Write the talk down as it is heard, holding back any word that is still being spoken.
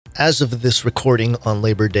As of this recording on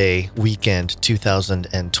Labor Day weekend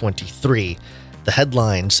 2023, the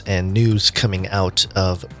headlines and news coming out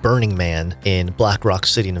of Burning Man in Black Rock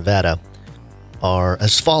City, Nevada are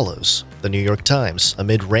as follows. The New York Times: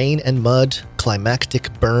 amid rain and mud,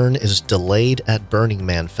 climactic burn is delayed at Burning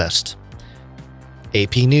Man Fest.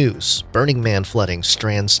 AP News: Burning Man flooding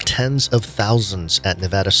strands tens of thousands at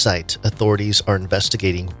Nevada site. Authorities are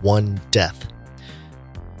investigating one death.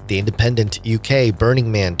 The Independent UK: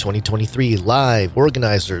 Burning Man 2023 live.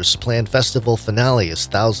 Organizers plan festival finale as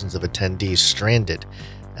thousands of attendees stranded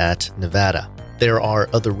at Nevada. There are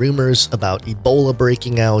other rumors about Ebola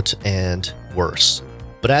breaking out and worse.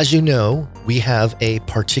 But as you know, we have a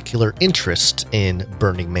particular interest in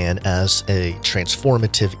Burning Man as a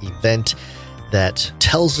transformative event that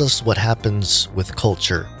tells us what happens with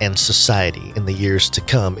culture and society in the years to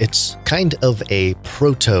come. It's kind of a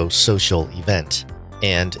proto-social event.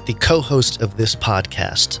 And the co-host of this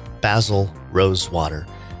podcast, Basil Rosewater,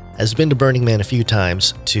 has been to Burning Man a few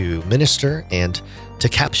times to minister and to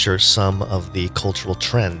capture some of the cultural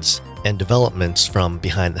trends and developments from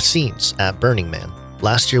behind the scenes at Burning Man.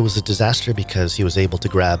 Last year was a disaster because he was able to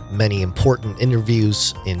grab many important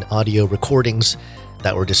interviews in audio recordings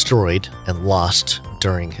that were destroyed and lost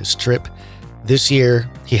during his trip. This year,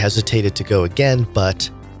 he hesitated to go again, but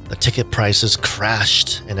the ticket prices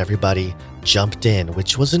crashed and everybody jumped in,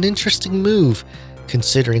 which was an interesting move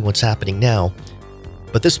considering what's happening now.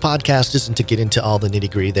 But this podcast isn't to get into all the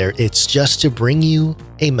nitty-gritty there. It's just to bring you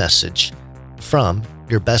a message from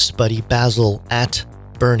your best buddy Basil at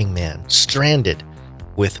Burning Man, stranded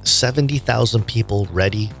with 70,000 people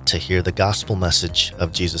ready to hear the gospel message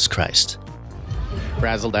of Jesus Christ.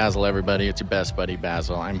 Razzle dazzle, everybody. It's your best buddy,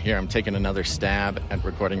 Basil. I'm here. I'm taking another stab at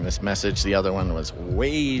recording this message. The other one was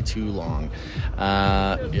way too long.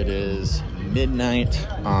 It is midnight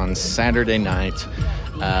on Saturday night.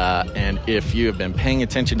 And if you have been paying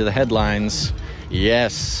attention to the headlines,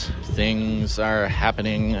 yes, things are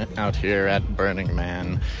happening out here at Burning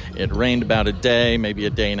Man. It rained about a day, maybe a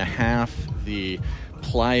day and a half. The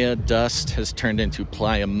playa dust has turned into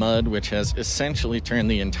playa mud, which has essentially turned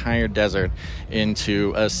the entire desert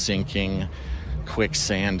into a sinking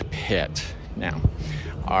quicksand pit. Now,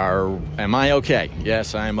 am I okay?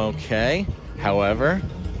 Yes, I'm okay. However,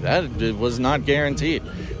 that was not guaranteed.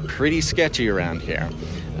 Pretty sketchy around here.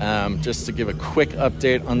 Just to give a quick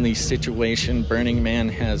update on the situation, Burning Man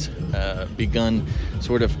has begun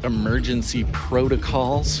sort of emergency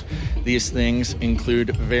protocols. These things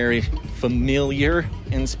include very familiar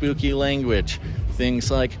and spooky language,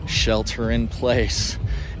 things like shelter in place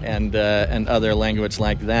and other language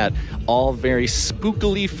like that, all very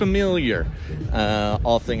spookily familiar,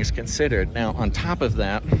 all things considered. Now, on top of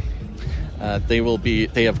that,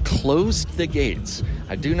 they have closed the gates.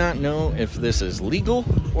 I do not know if this is legal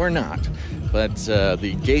or not, but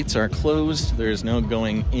the gates are closed. There's no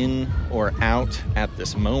going in or out at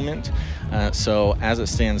this moment. So as it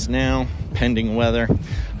stands now, pending weather,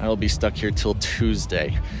 I will be stuck here till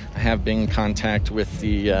Tuesday. I have been in contact with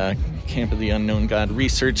the Camp of the Unknown God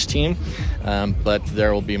research team, but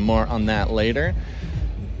there will be more on that later.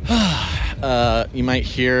 You might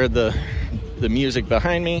hear the music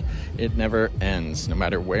behind me. It never ends. No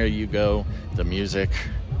matter where you go, the music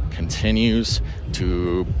continues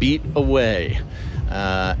to beat away.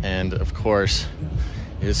 And of course,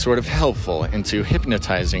 is sort of helpful into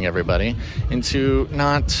hypnotizing everybody into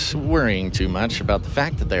not worrying too much about the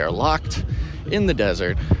fact that they are locked in the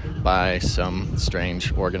desert by some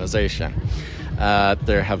strange organization.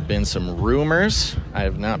 There have been some rumors. I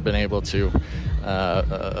have not been able to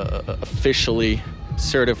officially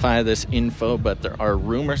certify this info, but there are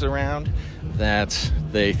rumors around that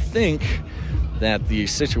they think that the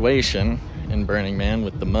situation in Burning Man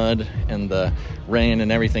with the mud and the rain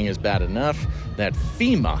and everything is bad enough that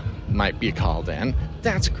FEMA might be called in.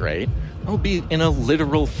 That's great. I'll be in a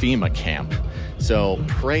literal FEMA camp, so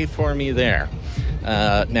pray for me there.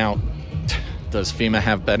 Now, does FEMA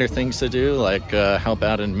have better things to do, like help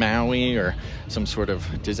out in Maui or some sort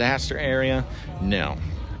of disaster area? No.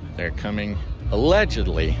 They're coming,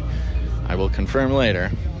 allegedly. I will confirm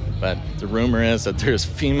later. But the rumor is that there's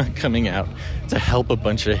FEMA coming out to help a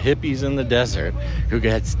bunch of hippies in the desert who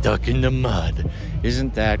got stuck in the mud.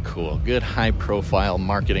 Isn't that cool? Good high-profile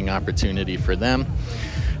marketing opportunity for them.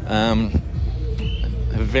 A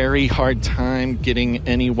very hard time getting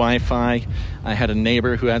any Wi-Fi. I had a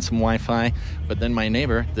neighbor who had some Wi-Fi, but then my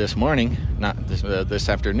neighbor this morning, not this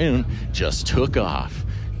afternoon, just took off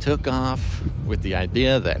with the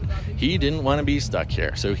idea that he didn't want to be stuck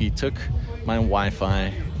here. So he took my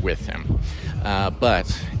Wi-Fi with him.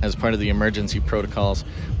 But as part of the emergency protocols,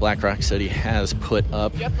 Black Rock City has put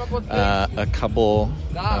up a couple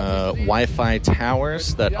Wi-Fi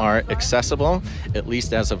towers that are accessible, at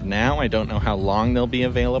least as of now. I don't know how long they'll be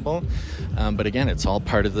available. But again, it's all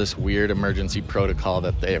part of this weird emergency protocol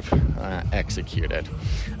that they've executed.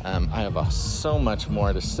 I have so much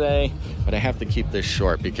more to say, but I have to keep this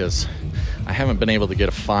short because I haven't been able to get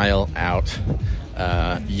a file out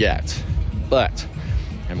yet. But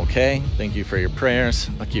I'm okay. Thank you for your prayers.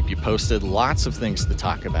 I'll keep you posted. Lots of things to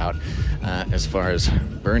talk about as far as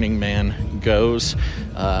Burning Man goes.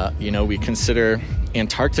 We consider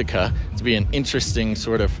Antarctica to be an interesting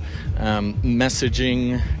sort of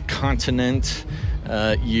messaging continent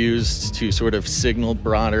used to sort of signal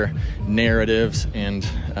broader narratives and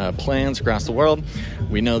plans across the world.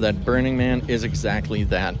 We know that Burning Man is exactly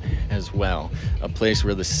that as well. A place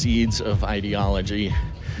where the seeds of ideology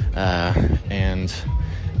and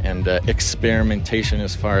experimentation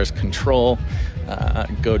as far as control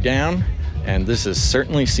go down. And this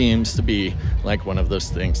certainly seems to be like one of those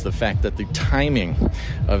things. The fact that the timing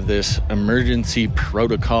of this emergency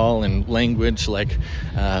protocol and language like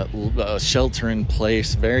shelter in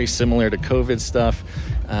place, very similar to COVID stuff,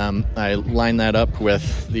 I line that up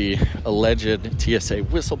with the alleged TSA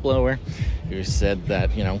whistleblower who said that,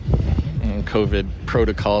 COVID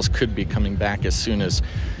protocols could be coming back as soon as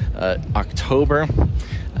October.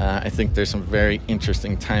 I think there's some very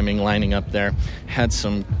interesting timing lining up there. Had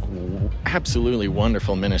some absolutely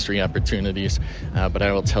wonderful ministry opportunities, but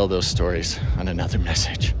I will tell those stories on another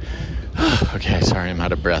message. Okay, sorry, I'm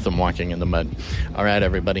out of breath. I'm walking in the mud. All right,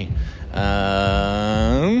 everybody.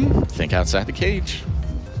 Think outside the cage.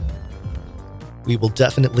 We will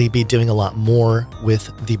definitely be doing a lot more with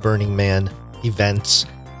the Burning Man events,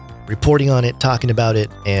 reporting on it, talking about it,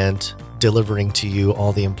 and delivering to you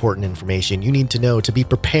all the important information you need to know to be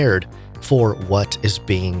prepared for what is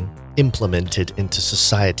being implemented into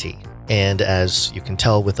society. And as you can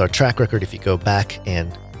tell with our track record, if you go back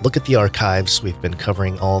and look at the archives, we've been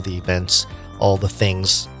covering all the events, all the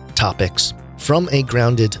things, topics, from a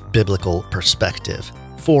grounded biblical perspective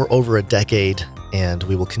for over a decade, and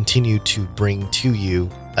we will continue to bring to you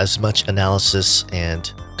as much analysis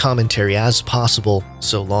and commentary as possible,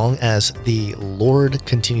 so long as the Lord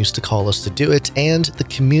continues to call us to do it and the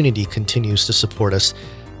community continues to support us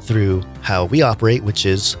through how we operate, which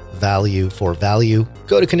is value for value.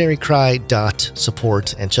 Go to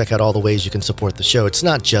canarycry.support and check out all the ways you can support the show. It's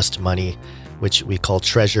not just money, which we call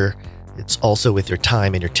treasure. It's also with your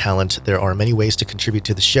time and your talent. There are many ways to contribute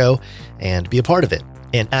to the show and be a part of it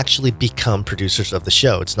and actually become producers of the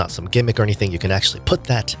show. It's not some gimmick or anything. You can actually put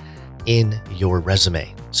that in your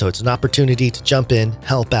resume. So it's an opportunity to jump in,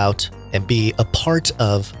 help out, and be a part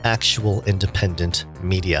of actual independent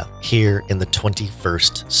media here in the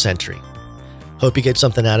 21st century. Hope you get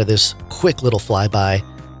something out of this quick little flyby.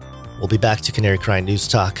 We'll be back to Canary Cry News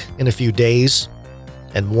Talk in a few days,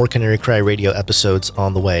 and more Canary Cry Radio episodes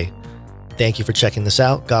on the way. Thank you for checking this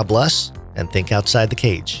out. God bless, and think outside the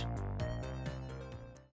cage.